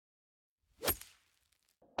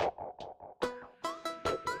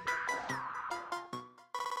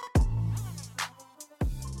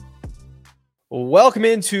Welcome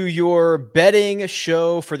into your betting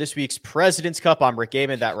show for this week's President's Cup. I'm Rick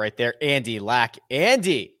Gaiman, that right there, Andy Lack.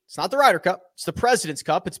 Andy, it's not the Ryder Cup, it's the President's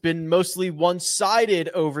Cup. It's been mostly one-sided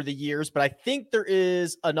over the years, but I think there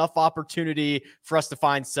is enough opportunity for us to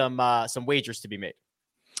find some wagers to be made.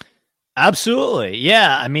 Absolutely.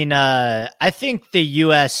 Yeah. I mean, I think the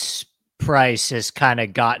U.S. price has kind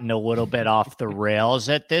of gotten a little bit off the rails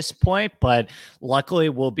at this point, but luckily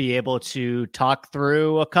we'll be able to talk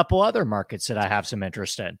through a couple other markets that I have some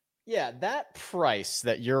interest in. Yeah, that price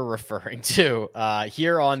that you're referring to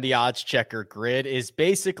here on the odds checker grid is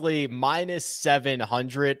basically minus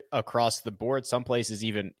 700 across the board. Some places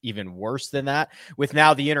even worse than that, with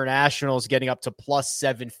now the internationals getting up to plus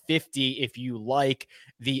 750 if you like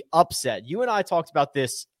the upset. You and I talked about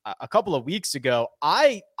this a couple of weeks ago.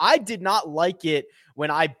 I did not like it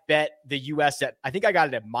when I bet the US at, I think I got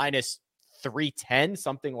it at minus 310,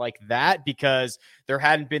 something like that, because there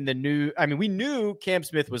hadn't been we knew Cam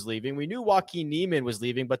Smith was leaving. We knew Joaquin Niemann was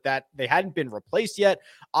leaving, but that they hadn't been replaced yet.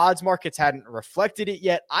 Odds markets hadn't reflected it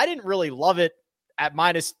yet. I didn't really love it at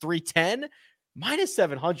minus 310. Minus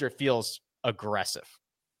 700 feels aggressive.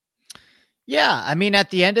 Yeah, I mean, at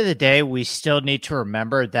the end of the day, we still need to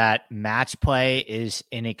remember that match play is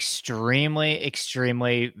an extremely,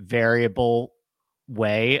 extremely variable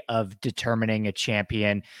way of determining a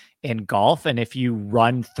champion in golf. And if you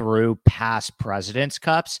run through past President's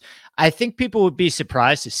Cups, I think people would be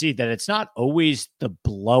surprised to see that it's not always the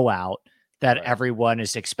blowout that everyone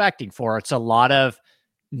is expecting for. It's a lot of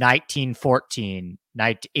 1914,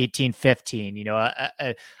 1815,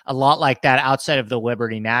 a lot like that outside of the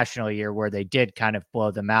Liberty National year where they did kind of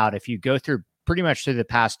blow them out. If you go through pretty much through the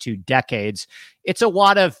past 2 decades, it's a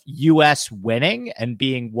lot of U.S. winning and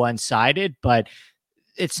being one-sided, but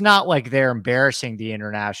it's not like they're embarrassing the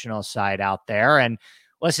international side out there. And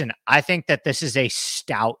listen, I think that this is a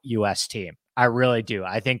stout U.S. team. I really do.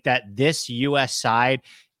 I think that this U.S. side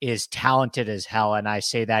is talented as hell. And I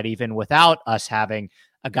say that even without us having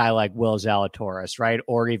a guy like Will Zalatoris, right?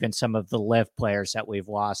 Or even some of the LIV players that we've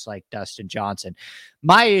lost, like Dustin Johnson.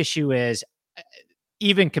 My issue is,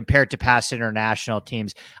 even compared to past international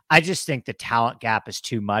teams, I just think the talent gap is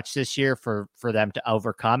too much this year for them to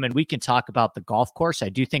overcome. And we can talk about the golf course. I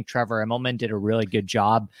do think Trevor Immelman did a really good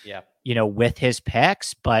job, with his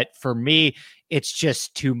picks. But for me, it's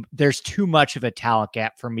just there's too much of a talent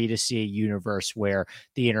gap for me to see a universe where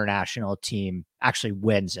the international team actually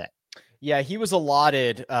wins it. Yeah, he was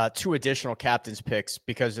allotted 2 additional captain's picks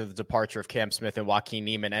because of the departure of Cam Smith and Joaquin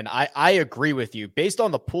Niemann. And I agree with you. Based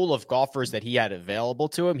on the pool of golfers that he had available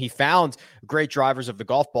to him, he found great drivers of the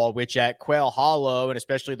golf ball, which at Quail Hollow, and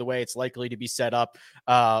especially the way it's likely to be set up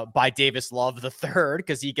by Davis Love III,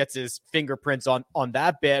 because he gets his fingerprints on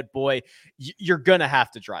that bad boy, you're going to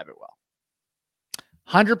have to drive it well.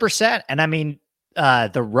 100%. And I mean,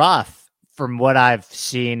 the rough, from what I've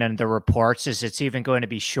seen and the reports, is it's even going to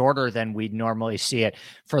be shorter than we'd normally see it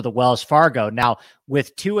for the Wells Fargo. Now,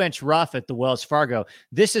 with 2-inch rough at the Wells Fargo,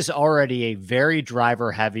 this is already a very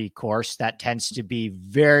driver-heavy course that tends to be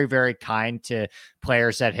very, very kind to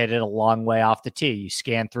players that hit it a long way off the tee. You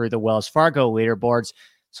scan through the Wells Fargo leaderboards,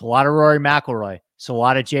 it's a lot of Rory McIlroy, it's a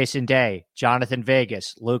lot of Jason Day, Jonathan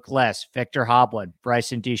Vegas, Luke Less, Victor Hovland,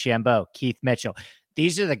 Bryson DeChambeau, Keith Mitchell.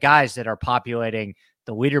 These are the guys that are populating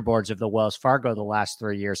the leaderboards of the Wells Fargo the last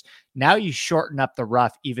 3 years. Now you shorten up the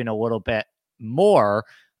rough even a little bit more.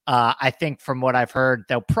 I think from what I've heard,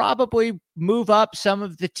 they'll probably move up some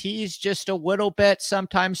of the tees just a little bit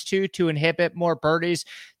sometimes too, to inhibit more birdies.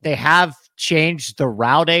 They have changed the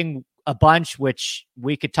routing a bunch, which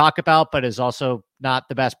we could talk about, but is also not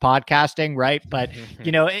the best podcasting, right? But,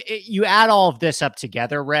 you add all of this up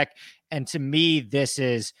together, Rick, and to me, this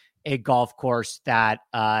is a golf course that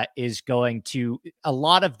is going to, a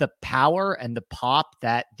lot of the power and the pop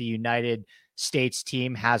that the United States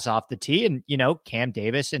team has off the tee. And, Cam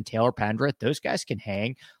Davis and Taylor Pendrith, those guys can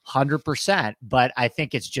hang 100%, but I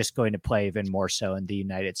think it's just going to play even more so in the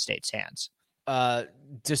United States hands.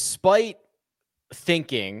 Despite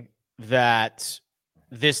thinking that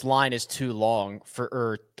this line is too long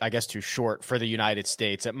or I guess too short for the United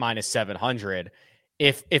States at minus 700,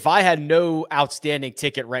 If I had no outstanding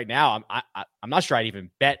ticket right now, I'm not sure I'd even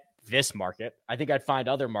bet this market. I think I'd find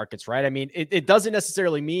other markets, right? I mean, it doesn't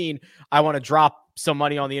necessarily mean I want to drop some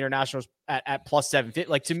money on the internationals at plus 750.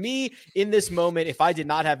 Like, to me, in this moment, if I did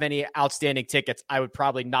not have any outstanding tickets, I would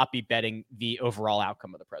probably not be betting the overall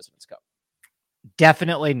outcome of the President's Cup.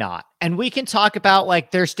 Definitely not. And we can talk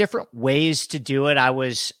about, there's different ways to do it. I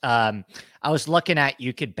was looking at,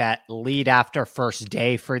 you could bet lead after first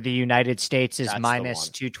day for the United States is minus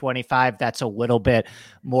 225. That's a little bit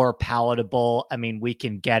more palatable. I mean, we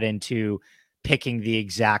can get into picking the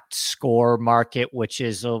exact score market, which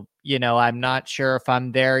is, I'm not sure if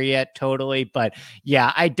I'm there yet totally, but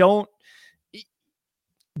yeah,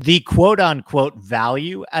 the quote unquote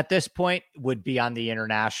value at this point would be on the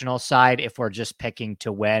international side if we're just picking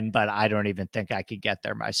to win, but I don't even think I could get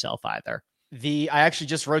there myself either. I actually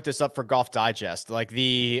just wrote this up for Golf Digest. Like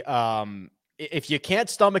if you can't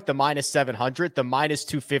stomach the -700, the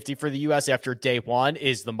 -250 for the US after day one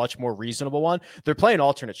is the much more reasonable one. They're playing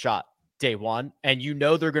alternate shot day one, and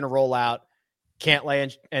they're going to roll out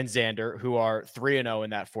Cantlay and Xander, who are 3-0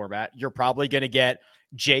 in that format. You're probably going to get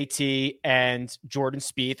JT and Jordan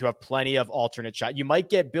Spieth, who have plenty of alternate shot. You might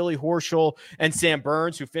get Billy Horschel and Sam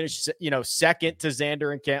Burns, who finished, second to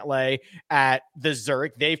Xander and Cantlay at the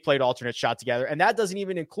Zurich. They've played alternate shot together, and that doesn't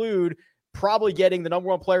even include probably getting the number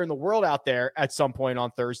one player in the world out there at some point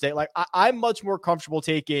on Thursday. Like I'm much more comfortable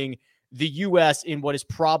taking the U.S. in what is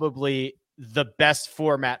probably the best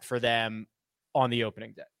format for them on the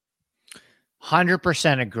opening day.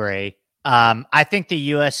 100% agree. I think the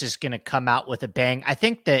U.S. is going to come out with a bang. I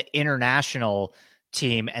think the international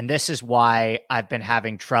team, and this is why I've been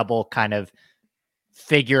having trouble kind of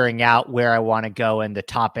figuring out where I want to go in the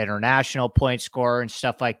top international point scorer and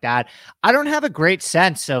stuff like that. I don't have a great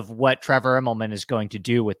sense of what Trevor Immelman is going to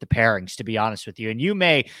do with the pairings, to be honest with you. And you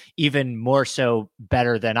may even more so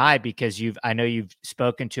better than I, because I know you've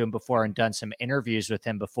spoken to him before and done some interviews with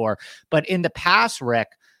him before. But in the past, Rick,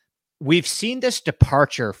 we've seen this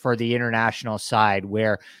departure for the international side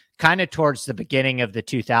where kind of towards the beginning of the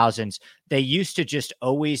 2000s, they used to just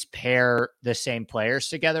always pair the same players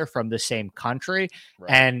together from the same country.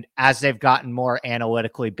 Right. And as they've gotten more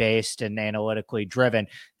analytically based and analytically driven,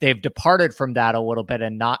 they've departed from that a little bit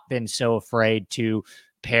and not been so afraid to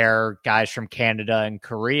pair guys from Canada and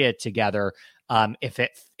Korea together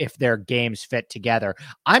if their games fit together.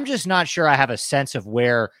 I'm just not sure I have a sense of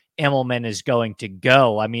where Immelman is going to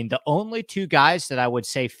go. I mean, the only two guys that I would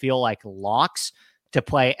say feel like locks to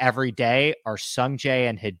play every day are Sungjae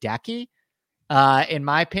and Hideki, in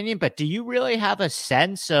my opinion. But do you really have a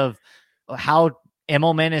sense of how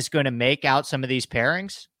Immelman is going to make out some of these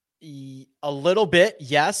pairings? A little bit,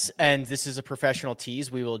 yes. And this is a professional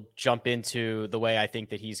tease. We will jump into the way I think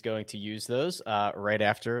that he's going to use those right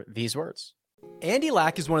after these words. Andy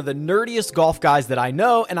Lack is one of the nerdiest golf guys that I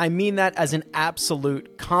know, and I mean that as an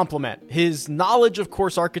absolute compliment. His knowledge of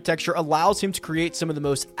course architecture allows him to create some of the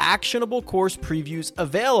most actionable course previews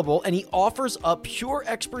available, and he offers up pure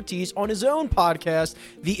expertise on his own podcast,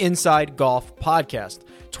 the Inside Golf Podcast.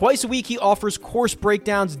 Twice a week, he offers course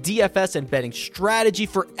breakdowns, DFS, and betting strategy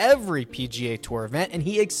for every PGA Tour event, and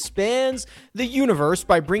he expands the universe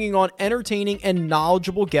by bringing on entertaining and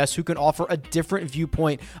knowledgeable guests who can offer a different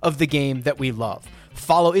viewpoint of the game that we love.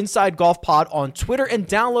 Follow Inside Golf Pod on Twitter and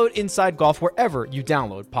download Inside Golf wherever you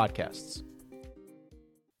download podcasts.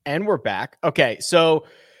 And we're back. Okay, so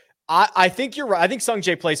I think you're right. I think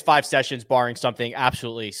Sungjae plays 5 sessions, barring something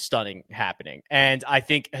absolutely stunning happening. And I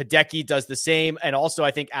think Hideki does the same. And also,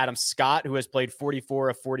 I think Adam Scott, who has played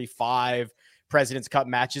 44 of 45 President's Cup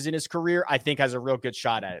matches in his career, I think has a real good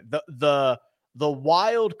shot at it. The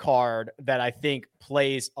wild card that I think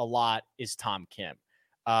plays a lot is Tom Kim,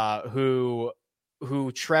 who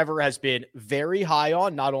Trevor has been very high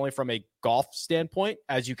on, not only from a golf standpoint,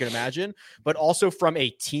 as you can imagine, but also from a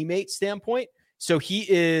teammate standpoint. So he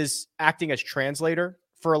is acting as translator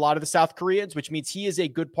for a lot of the South Koreans, which means he is a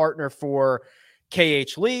good partner for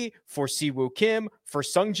KH Lee, for Siwoo Kim, for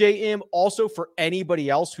Sungjae Im, also for anybody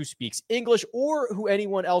else who speaks English or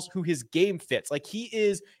anyone else who his game fits. Like he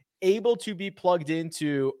is able to be plugged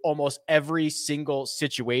into almost every single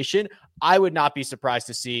situation. I would not be surprised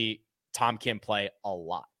to see Tom Kim play a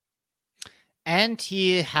lot. And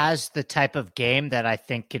he has the type of game that I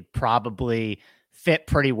think could probably fit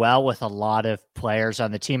pretty well with a lot of players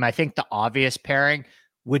on the team. I think the obvious pairing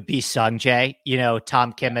would be Sungjae.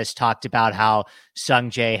 Tom Kim has talked about how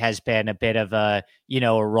Sungjae has been a bit of a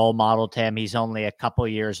role model to him. He's only a couple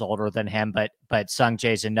years older than him, but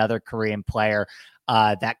Sungjae is another Korean player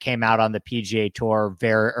that came out on the PGA Tour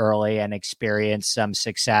very early and experienced some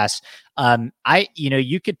success.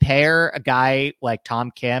 You could pair a guy like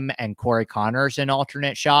Tom Kim and Corey Connors in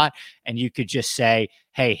alternate shot, and you could just say,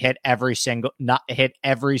 hey, hit every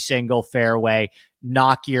single fairway,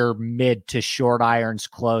 knock your mid to short irons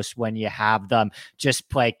close when you have them, just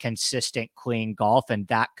play consistent, clean golf, and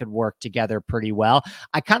that could work together pretty well.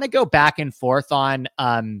 I kind of go back and forth on,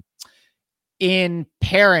 in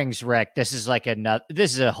pairings, Rick. This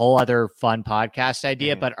is a whole other fun podcast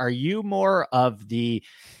idea, but are you more of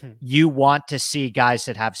you want to see guys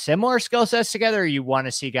that have similar skill sets together, or you want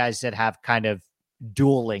to see guys that have kind of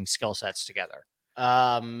dueling skill sets together?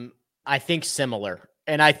 I I think similar.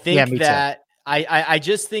 And I think me that too. I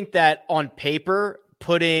just think that on paper,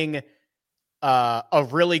 putting a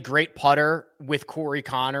really great putter with Corey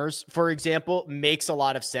Conners, for example, makes a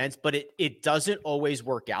lot of sense, but it doesn't always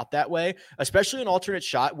work out that way, especially an alternate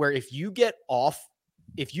shot where if you get off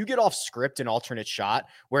script an alternate shot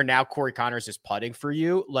where now Corey Conners is putting for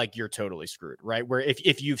you, like you're totally screwed, right? Where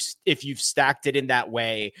if you've stacked it in that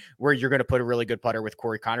way where you're going to put a really good putter with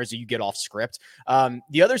Corey Conners and you get off script.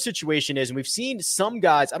 The other situation is, and we've seen some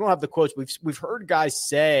guys, I don't have the quotes, we've heard guys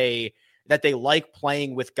say that they like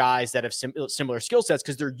playing with guys that have similar skill sets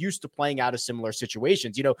because they're used to playing out of similar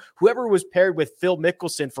situations. You know, whoever was paired with Phil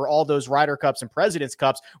Mickelson for all those Ryder Cups and President's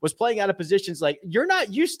Cups was playing out of positions like you're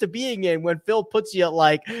not used to being in when Phil puts you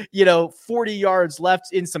at 40 yards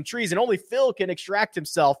left in some trees, and only Phil can extract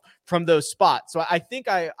himself from those spots. So I think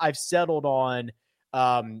I've settled on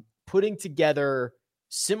putting together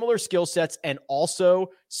similar skill sets and also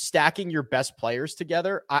stacking your best players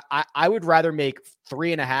together. I would rather make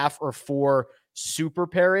 3.5 or 4 super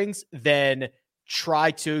pairings than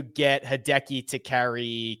try to get Hideki to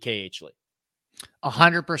carry KH Lee.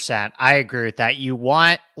 100%. I agree with that.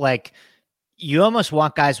 You almost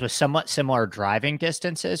want guys with somewhat similar driving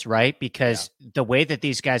distances, right? Because the way that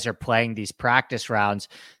these guys are playing these practice rounds,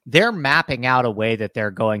 they're mapping out a way that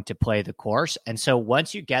they're going to play the course. And so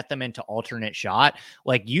once you get them into alternate shot,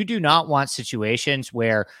 you do not want situations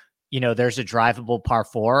where, there's a drivable par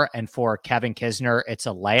 4, and for Kevin Kisner, it's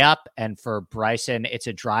a layup, and for Bryson, it's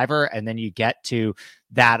a driver. And then you get to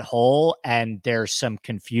that hole and there's some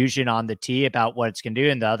confusion on the tee about what it's going to do.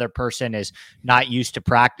 And the other person is not used to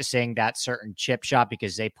practicing that certain chip shot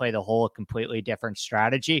because they play the hole a completely different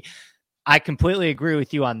strategy. I completely agree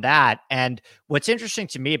with you on that. And what's interesting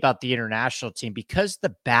to me about the international team, because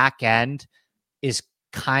the back end is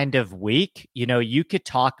kind of weak, you could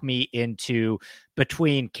talk me into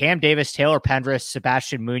between Cam Davis, Taylor Pendrith,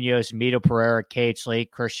 Sebastian Munoz, Mito Pereira, KH Lee,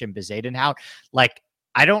 Christian Bezuidenhout.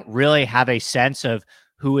 I don't really have a sense of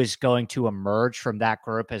who is going to emerge from that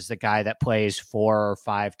group as the guy that plays 4 or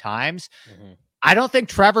 5 times. Mm-hmm. I don't think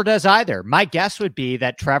Trevor does either. My guess would be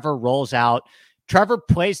that Trevor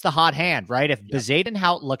plays the hot hand, right? If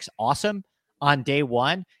Bezuidenhout looks awesome on day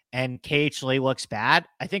 1 and KH Lee looks bad,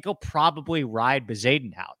 I think he'll probably ride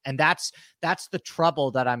Bezuidenhout. And that's the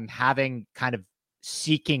trouble that I'm having kind of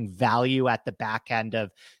seeking value at the back end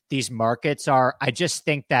of these markets are. I just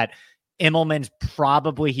think that Immelman's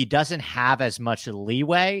he doesn't have as much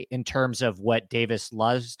leeway in terms of what Davis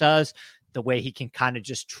Luz does, the way he can kind of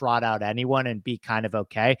just trot out anyone and be kind of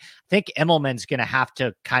okay. I think Immelman's going to have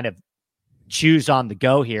to kind of choose on the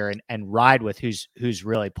go here and ride with who's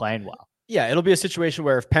really playing well. Yeah, it'll be a situation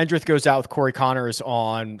where if Pendrith goes out with Corey Conners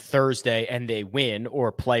on Thursday and they win or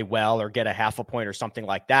play well or get a half a point or something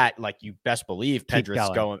like that, you best believe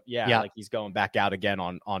Pendrith's going. He's going back out again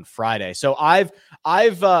on Friday. So I've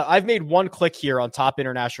made one click here on top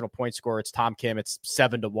international point score. It's Tom Kim. It's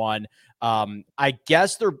 7-1. I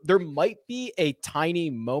guess there might be a tiny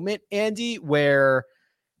moment, Andy, where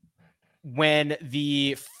when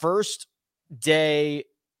the first day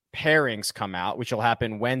pairings come out, which will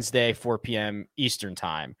happen Wednesday, 4 p.m. Eastern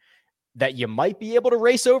time, that you might be able to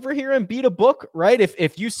race over here and beat a book, right?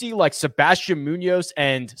 If you see Sebastian Munoz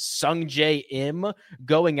and Sung Jae Im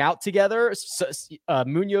going out together,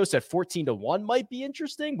 Munoz at 14-1 might be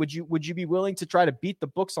interesting. Would you be willing to try to beat the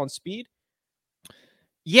books on speed?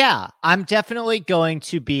 Yeah, I'm definitely going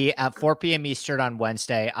to be at 4 p.m. Eastern on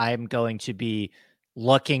Wednesday. I'm going to be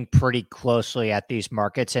looking pretty closely at these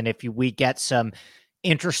markets. And if we get some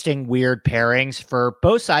interesting, weird pairings for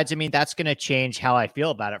both sides, I mean, that's going to change how I feel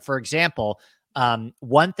about it. For example,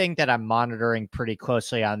 one thing that I'm monitoring pretty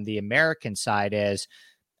closely on the American side is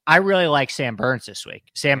I really like Sam Burns this week.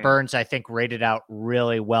 Sam Burns, I think, rated out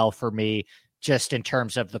really well for me just in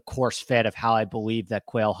terms of the course fit of how I believe that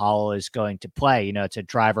Quail Hollow is going to play. It's a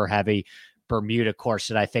driver-heavy Bermuda course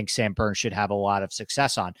that I think Sam Burns should have a lot of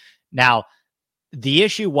success on. Now, the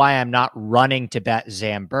issue why I'm not running to bet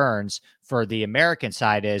Sam Burns for the American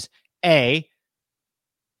side is, A,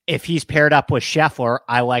 if he's paired up with Scheffler,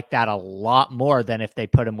 I like that a lot more than if they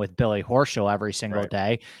put him with Billy Horschel every single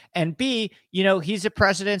day. And B, he's a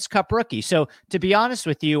President's Cup rookie. So to be honest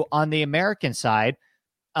with you, on the American side,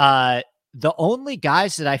 the only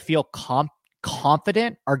guys that I feel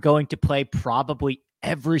confident are going to play probably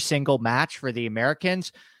every single match for the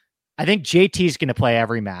Americans, I think JT is going to play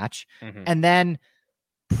every match. Mm-hmm. And then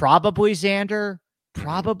probably Xander,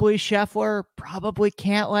 probably Scheffler, probably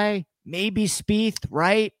Cantlay, maybe Spieth,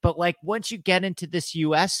 right? But once you get into this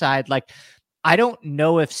US side, I don't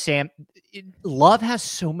know if Love has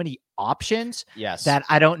so many options that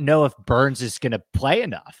I don't know if Burns is going to play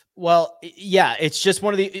enough. Well, yeah, it's just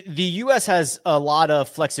one of the U.S. has a lot of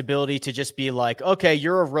flexibility to just be like, okay,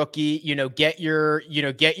 you're a rookie, get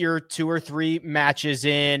your 2 or 3 matches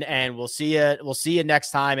in, and we'll see you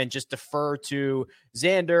next time, and just defer to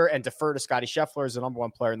Xander and defer to Scotty Scheffler as the number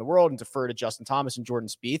 1 player in the world, and defer to Justin Thomas and Jordan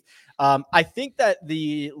Spieth. I think that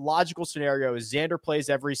the logical scenario is Xander plays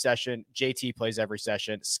every session, JT plays every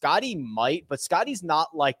session. Scotty might, but Scotty's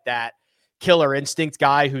not like that killer instinct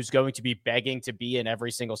guy who's going to be begging to be in every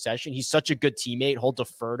single session. He's such a good teammate. He'll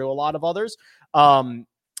defer to a lot of others. And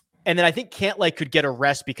then I think Cantlay could get a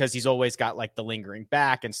rest because he's always got like the lingering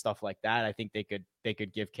back and stuff like that. I think they could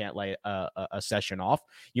give Cantlay a session off.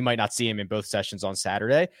 You might not see him in both sessions on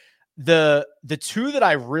Saturday. The 2 that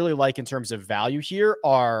I really like in terms of value here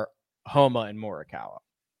are Homa and Morikawa.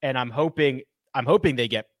 And I'm hoping they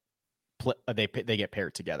get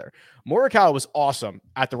paired together. Morikawa was awesome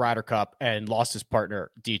at the Ryder Cup and lost his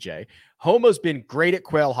partner DJ. Homa's been great at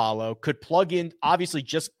Quail Hollow, could plug in obviously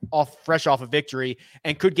just fresh off a victory,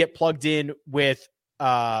 and could get plugged in with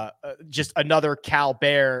just another Cal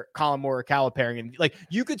Bear, Colin Morikawa pairing. And like,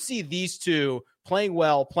 you could see these 2 playing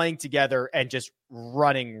well, playing together, and just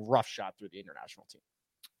running roughshod through the international team.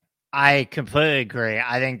 I completely agree.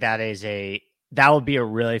 I think that would be a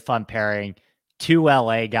really fun pairing. 2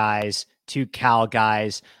 LA guys, 2 Cal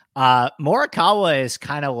guys. Morikawa is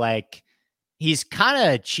kind of like, he's kind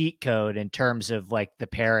of a cheat code in terms of like the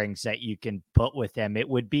pairings that you can put with him. It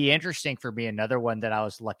would be interesting for me. Another one that I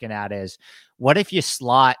was looking at is, what if you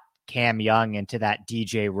slot Cam Young into that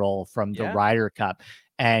DJ role from the Ryder Cup,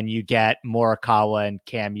 and you get Morikawa and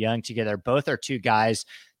Cam Young together? Both are 2 guys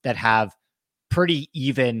that have pretty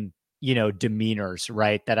even, demeanors,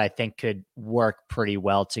 right? That I think could work pretty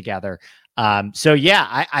well together. So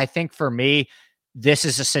yeah, I think for me, this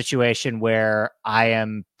is a situation where I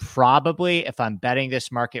am probably, if I'm betting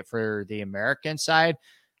this market for the American side,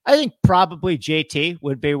 I think probably JT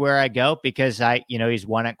would be where I go, because he's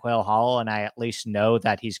won at Quail Hollow, and I at least know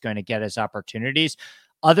that he's going to get his opportunities.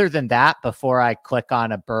 Other than that, before I click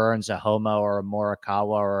on a Burns, a Homa, or a Morikawa,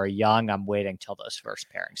 or a Young, I'm waiting till those first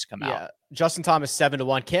pairings come out. Justin Thomas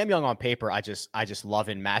 7-1. Cam Young on paper, I just love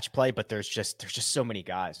in match play, but there's just so many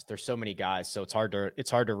guys. So it's hard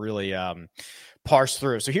to really parse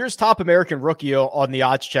through. So here's top American rookie on the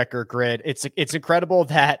odds checker grid. It's incredible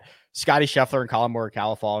that Scotty Scheffler and Colin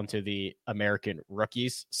Morikawa fall into the American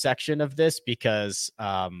rookies section of this, because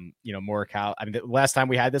Morikawa, the last time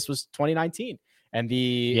we had this was 2019. And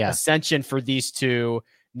the ascension for these 2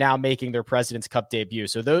 now making their President's Cup debut.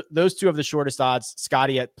 So those 2 have the shortest odds.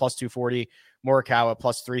 Scotty at plus 240, Morikawa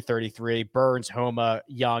plus 333, Burns, Homa,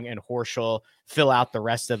 Young, and Horschel fill out the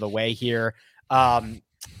rest of the way here. I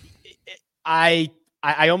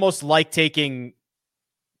almost like taking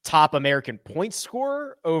top American point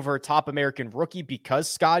scorer over top American rookie because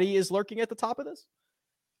Scotty is lurking at the top of this.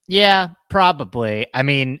 Yeah, probably.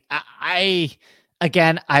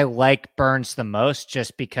 Again, I like Burns the most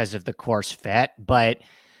just because of the course fit. But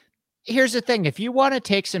here's the thing. If you want to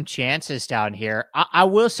take some chances down here, I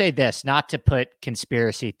will say this, not to put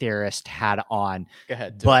conspiracy theorist hat on. Go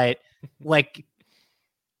ahead. But like,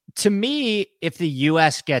 to me, if the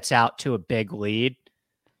U.S. gets out to a big lead,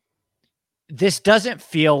 this doesn't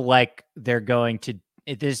feel like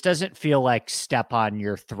this doesn't feel like step on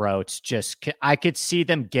your throats. I could see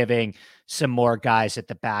them giving some more guys at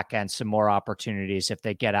the back end some more opportunities if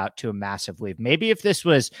they get out to a massive lead. Maybe if this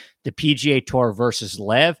was the PGA Tour versus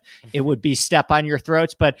LIV, it would be step on your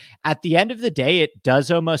throats. But at the end of the day, it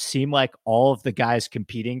does almost seem like all of the guys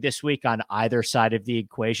competing this week on either side of the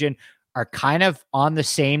equation are kind of on the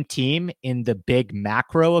same team in the big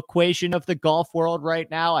macro equation of the golf world right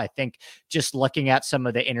now. I think just looking at some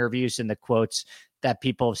of the interviews and the quotes that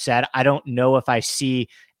people have said, I don't know if I see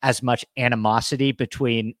as much animosity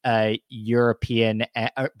between a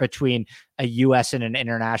between a U.S. and an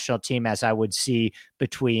international team as I would see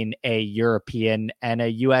between a European and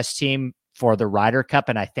a U.S. team for the Ryder Cup.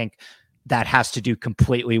 And I think that has to do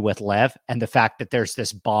completely with LIV and the fact that there's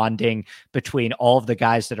this bonding between all of the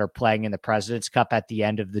guys that are playing in the President's Cup at the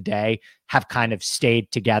end of the day have kind of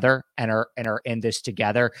stayed together and are in this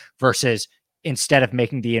together, versus instead of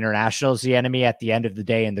making the internationals the enemy at the end of the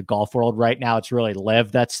day in the golf world right now, it's really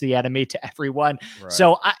LIV that's the enemy to everyone. Right.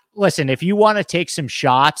 So listen, if you want to take some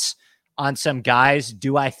shots on some guys,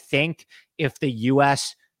 do I think if the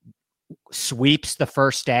U.S. sweeps the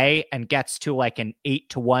first day and gets to like an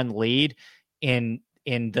 8-1 lead in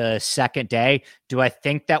the second day, do I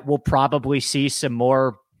think that we'll probably see some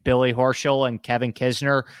more Billy Horschel and Kevin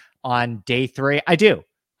Kisner on day 3? I do.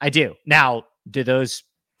 Now, do those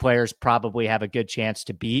players probably have a good chance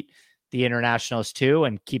to beat the internationals too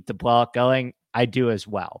and keep the blowout going? I do as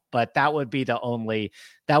well. But that would be the only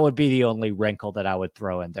wrinkle that I would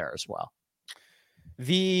throw in there as well.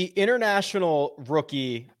 The international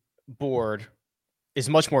rookie board is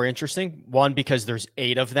much more interesting. One, because there's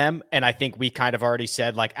 8 of them. And I think we kind of already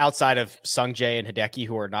said, like, outside of Sungjae and Hideki,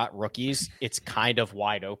 who are not rookies, it's kind of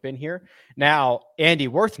wide open here. Now, Andy,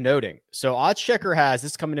 worth noting. So OddsChecker has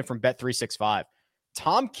this coming in from Bet365.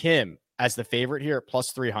 Tom Kim as the favorite here at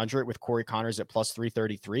plus 300 with Corey Connors at plus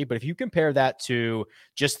 333. But if you compare that to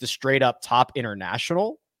just the straight up top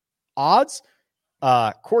international odds,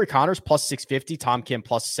 Corey Connors plus 650, Tom Kim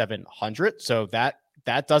plus 700. So that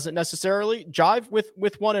doesn't necessarily jive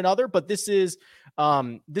with one another, but this is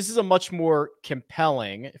a much more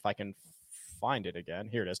compelling, if I can find it again,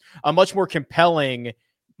 here it is, a much more compelling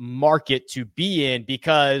market to be in,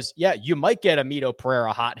 because you might get a Mito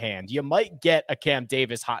Pereira hot hand. You might get a Cam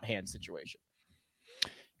Davis hot hand situation.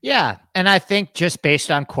 Yeah. And I think just based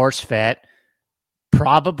on course fit,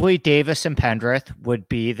 probably Davis and Pendrith would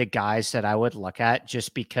be the guys that I would look at,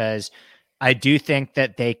 just because I do think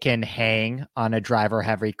that they can hang on a driver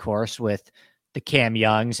heavy course with the Cam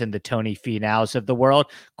Youngs and the Tony Finau's of the world.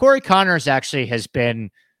 Corey Connors actually has been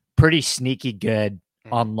pretty sneaky good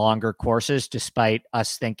on longer courses, despite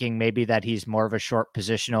us thinking maybe that he's more of a short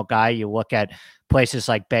positional guy. You look at places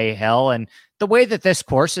like Bay Hill and the way that this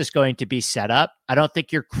course is going to be set up, I don't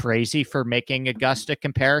think you're crazy for making Augusta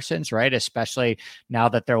comparisons, right? Especially now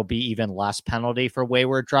that there will be even less penalty for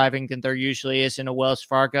wayward driving than there usually is in a Wells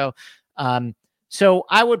Fargo. So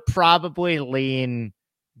I would probably lean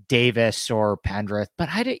Davis or Pendrith, but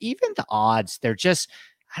even the odds, they're just,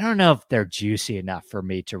 I don't know if they're juicy enough for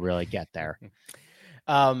me to really get there.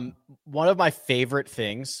 One of my favorite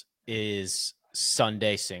things is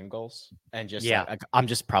Sunday singles, and just I'm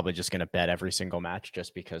just probably just going to bet every single match,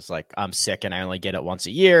 just because like I'm sick and I only get it once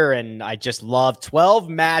a year. And I just love 12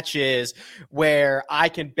 matches where I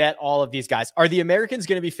can bet all of these guys. Are the Americans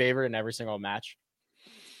going to be favored in every single match?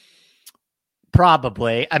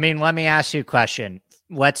 Probably. I mean, let me ask you a question.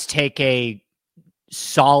 Let's take a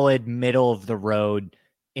solid middle of the road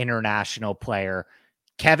international player,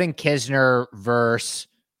 Kevin Kisner versus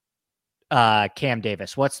Cam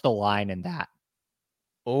Davis. What's the line in that?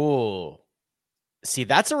 Oh, see,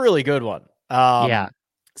 that's a really good one. Yeah.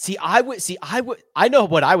 I know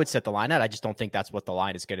what I would set the line at. I just don't think that's what the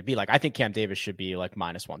line is going to be. Like, I think Cam Davis should be like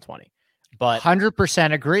minus 120. But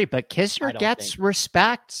 100% agree. But Kisner gets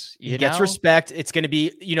respect. He gets respect. It's going to be,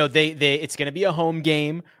 it's going to be a home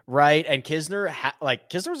game, right? And Kisner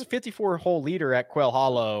was a 54-hole leader at Quail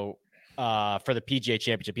Hollow for the PGA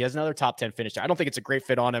Championship. He has another top 10 finish. I don't think it's a great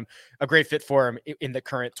fit for him in the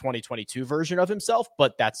current 2022 version of himself,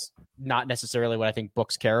 but that's not necessarily what I think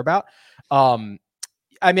books care about. I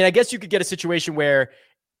mean, I guess you could get a situation where,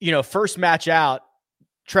 first match out,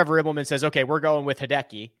 Trevor Immelman says, okay, we're going with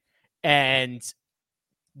Hideki. And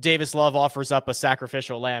Davis Love offers up a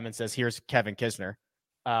sacrificial lamb and says, here's Kevin Kisner.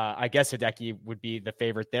 I guess Hideki would be the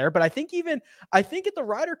favorite there. But I think at the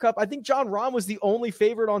Ryder Cup, I think Jon Rahm was the only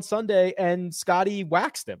favorite on Sunday, and Scotty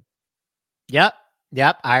waxed him. Yep.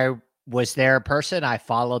 I was there in person. I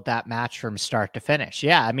followed that match from start to finish.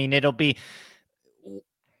 Yeah. I mean, it'll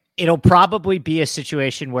probably be a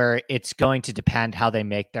situation where it's going to depend how they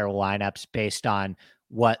make their lineups based on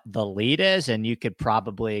what the lead is. And you could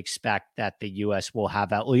probably expect that the U.S. will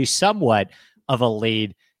have at least somewhat of a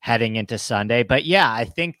lead heading into Sunday. But yeah, I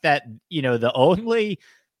think that, the only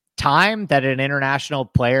time that an international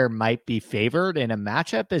player might be favored in a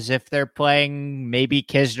matchup is if they're playing maybe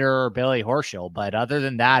Kisner or Billy Horschel. But other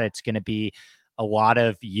than that, it's going to be a lot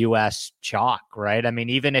of U.S. chalk, right? I mean,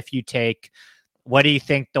 even if you take, what do you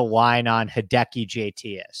think the line on Hideki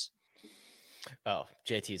JT is? Oh,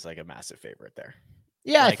 JT is like a massive favorite there.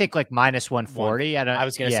 Yeah, I think like minus 140. I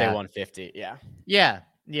was going to say 150. Yeah.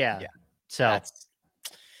 So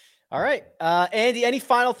all right. Andy, any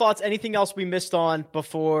final thoughts? Anything else we missed on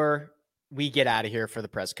before we get out of here for the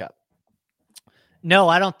Press Cup? No,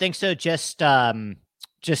 I don't think so. Just to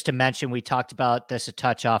mention, we talked about this a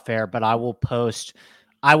touch off air, but I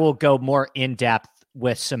will go more in depth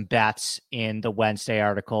with some bets in the Wednesday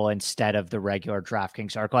article instead of the regular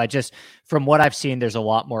DraftKings article. From what I've seen, there's a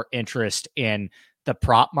lot more interest in the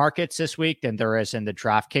prop markets this week than there is in the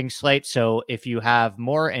DraftKings slate. So if you have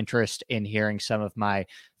more interest in hearing some of my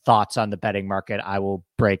thoughts on the betting market, I will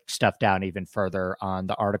break stuff down even further on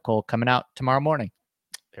the article coming out tomorrow morning.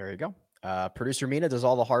 There you go. Producer Mina does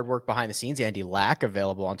all the hard work behind the scenes. Andy Lack,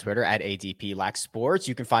 available on Twitter at ADP Lack Sports.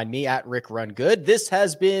 You can find me at Rick Run Good. This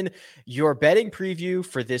has been your betting preview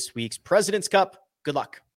for this week's President's Cup. Good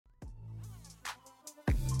luck.